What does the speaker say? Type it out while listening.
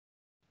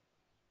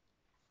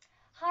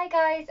Hi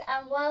guys,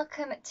 and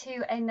welcome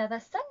to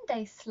another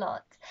Sunday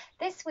slot.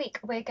 This week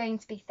we're going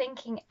to be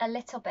thinking a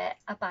little bit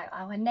about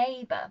our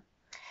neighbour.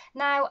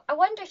 Now, I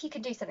wonder if you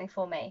could do something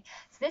for me.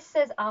 So this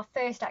is our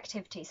first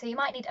activity, so you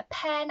might need a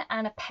pen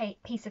and a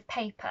piece of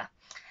paper.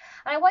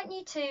 And I want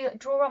you to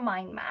draw a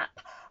mind map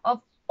of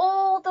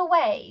all the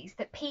ways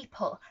that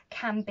people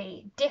can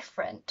be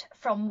different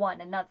from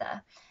one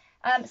another.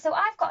 So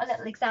I've got a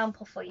little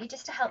example for you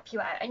just to help you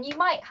out, and you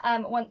might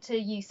want to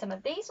use some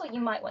of these, or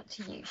you might want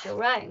to use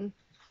your own.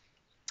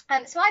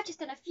 So I've just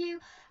done a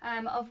few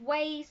of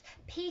ways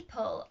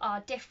people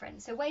are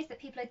different. So ways that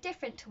people are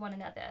different to one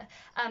another.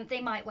 They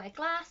might wear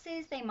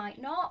glasses, they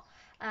might not.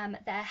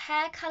 Their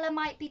hair colour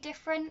might be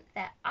different.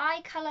 Their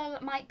eye colour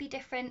might be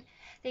different.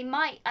 They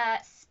might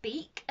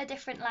speak a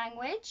different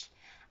language.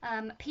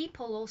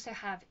 People also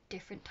have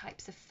different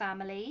types of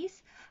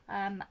families,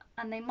 and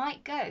they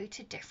might go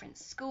to different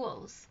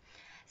schools.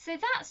 So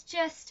that's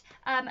just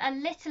a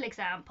little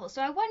example.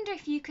 So I wonder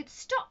if you could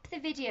stop the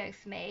video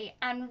for me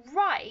and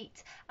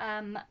write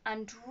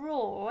and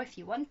draw, if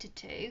you wanted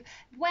to,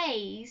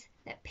 ways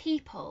that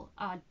people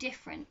are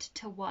different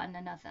to one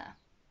another.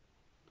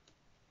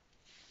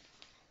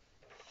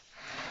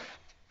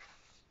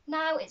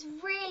 Now, it's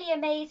really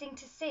amazing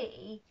to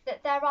see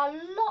that there are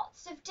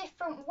lots of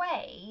different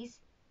ways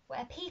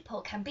where people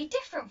can be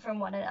different from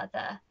one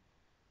another.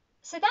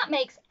 So that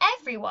makes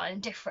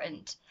everyone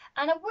different.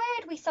 And a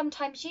word we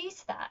sometimes use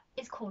for that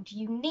is called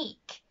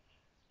unique.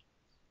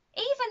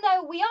 Even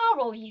though we are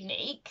all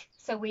unique,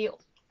 so we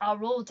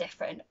are all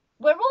different,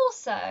 we're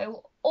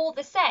also all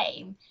the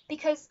same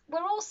because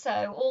we're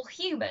also all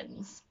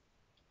humans.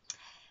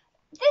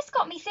 This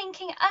got me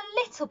thinking a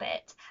little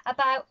bit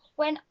about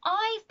when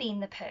I've been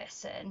the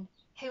person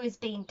who has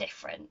been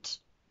different.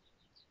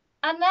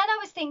 And then I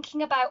was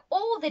thinking about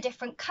all the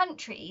different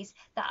countries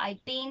that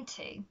I'd been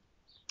to.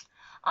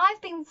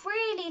 I've been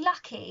really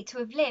lucky to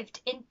have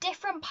lived in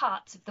different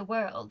parts of the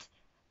world,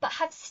 but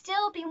have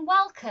still been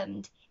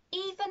welcomed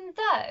even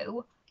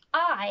though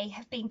I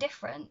have been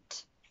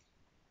different.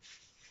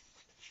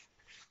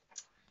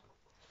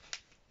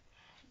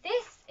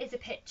 This is a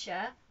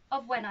picture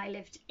of when I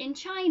lived in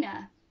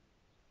China.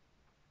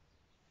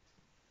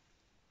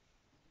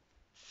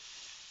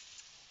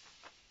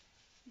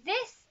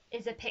 This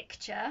is a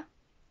picture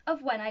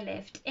of when I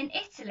lived in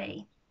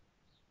Italy.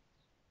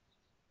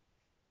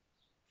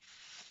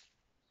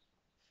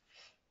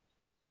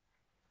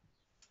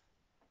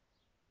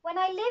 When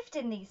I lived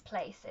in these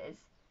places,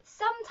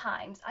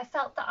 sometimes I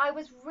felt that I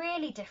was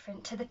really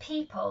different to the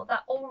people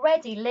that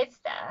already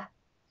lived there.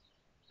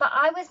 But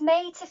I was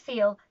made to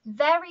feel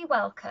very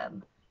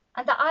welcome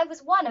and that I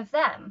was one of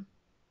them.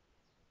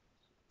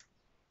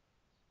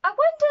 I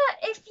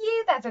wonder if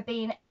you've ever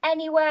been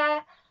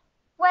anywhere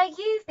where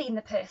you've been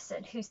the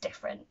person who's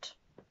different.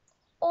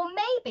 Or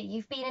maybe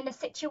you've been in a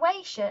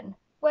situation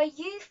where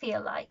you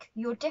feel like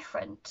you're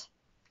different.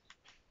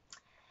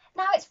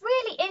 Now, it's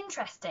really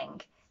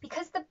interesting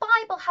because the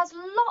Bible has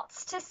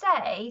lots to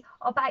say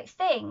about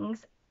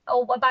things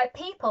or about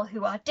people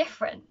who are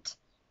different.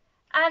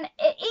 And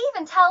it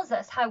even tells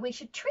us how we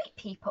should treat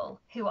people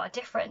who are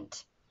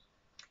different.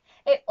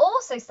 It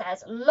also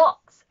says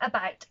lots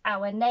about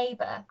our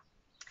neighbour.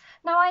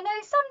 Now, I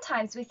know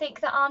sometimes we think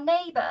that our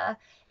neighbour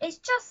is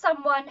just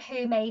someone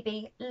who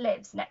maybe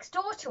lives next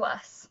door to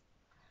us.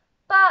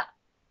 But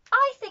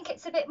I think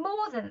it's a bit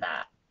more than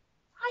that.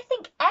 I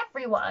think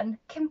everyone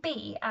can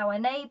be our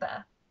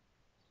neighbour.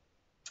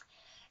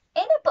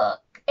 In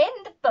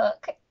the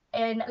book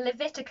in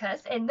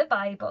Leviticus in the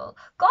Bible,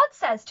 God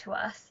says to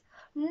us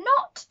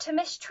not to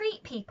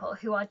mistreat people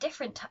who are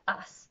different to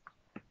us,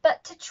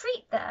 but to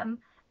treat them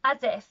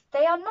as if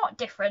they are not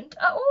different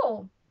at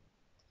all.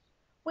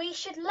 We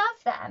should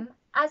love them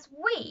as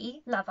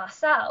we love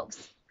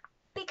ourselves,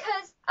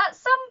 because at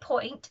some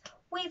point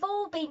we've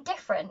all been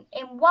different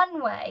in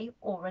one way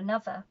or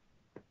another.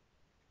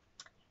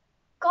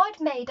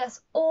 God made us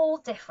all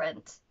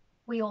different.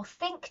 We all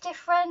think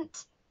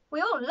different, we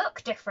all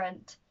look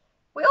different,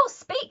 we all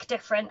speak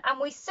different,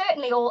 and we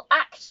certainly all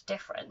act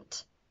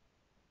different.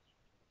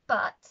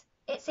 But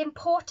it's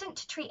important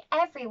to treat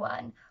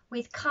everyone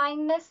with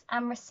kindness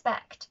and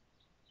respect,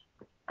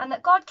 and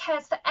that God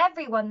cares for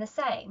everyone the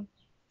same,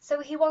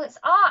 so he wants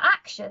our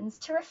actions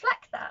to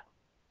reflect that.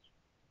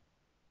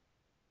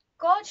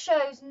 God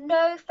shows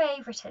no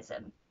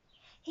favouritism.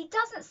 He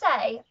doesn't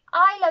say,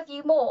 I love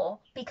you more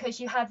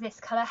because you have this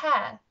colour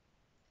hair,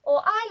 or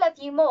I love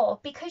you more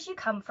because you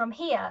come from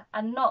here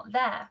and not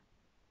there.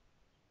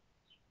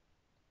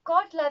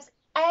 God loves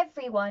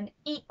everyone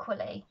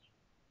equally.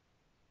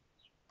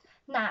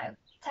 Now,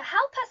 to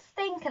help us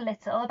think a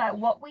little about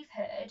what we've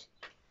heard,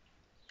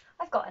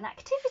 I've got an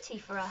activity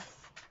for us.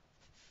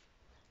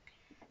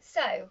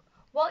 So,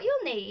 what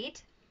you'll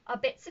need are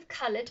bits of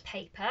coloured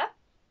paper,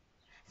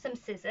 some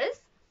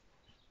scissors,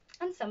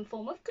 and some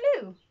form of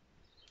glue.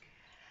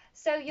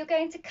 So you're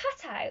going to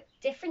cut out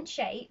different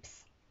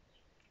shapes,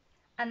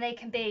 and they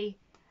can be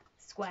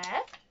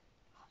square,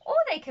 or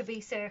they could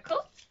be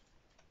circle-ish.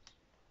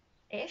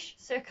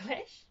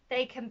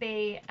 They can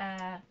be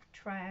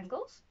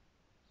triangles,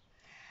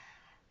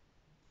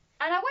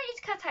 And I want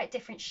you to cut out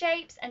different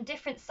shapes and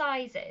different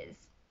sizes.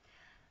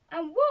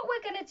 And what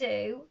we're going to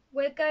do,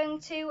 we're going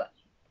to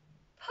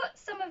put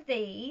some of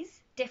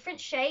these different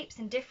shapes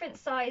and different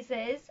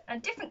sizes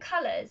and different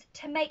colours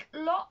to make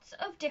lots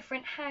of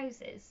different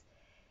houses,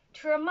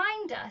 to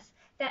remind us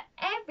that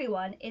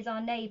everyone is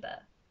our neighbour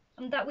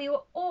and that we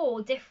were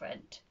all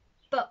different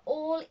but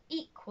all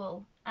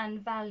equal and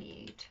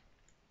valued.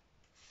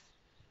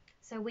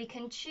 So we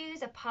can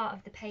choose a part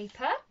of the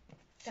paper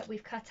that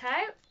we've cut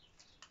out.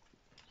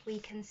 We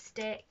can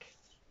stick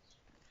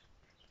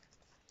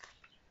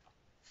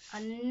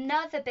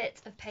another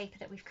bit of paper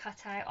that we've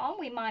cut out on.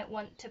 We might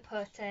want to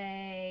put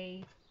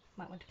a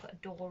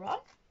door on,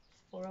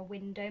 or a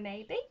window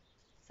maybe.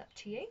 It's up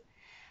to you.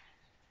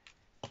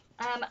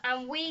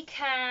 And we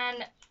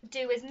can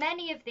do as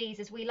many of these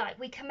as we like.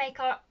 We can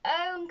make our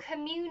own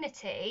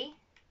community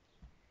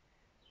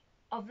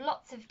of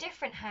lots of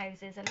different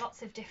houses and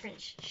lots of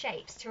different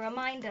shapes to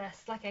remind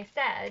us, like I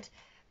said,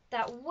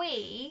 that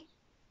we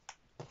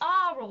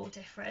are all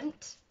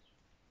different,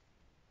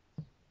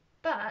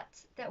 but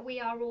that we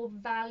are all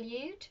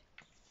valued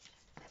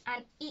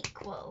and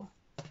equal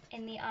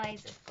in the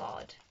eyes of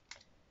God.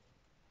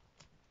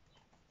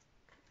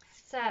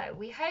 So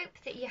we hope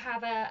that you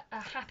have a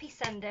happy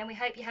Sunday, and we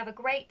hope you have a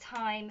great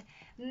time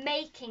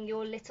making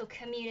your little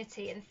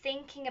community and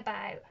thinking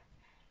about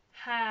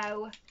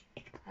how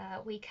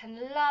we can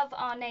love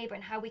our neighbour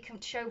and how we can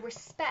show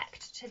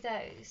respect to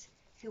those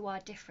who are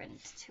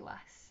different to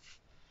us.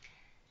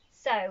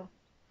 So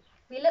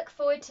we look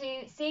forward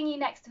to seeing you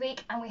next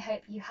week, and we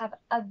hope you have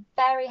a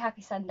very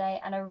happy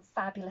Sunday and a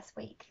fabulous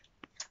week.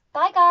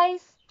 Bye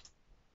guys!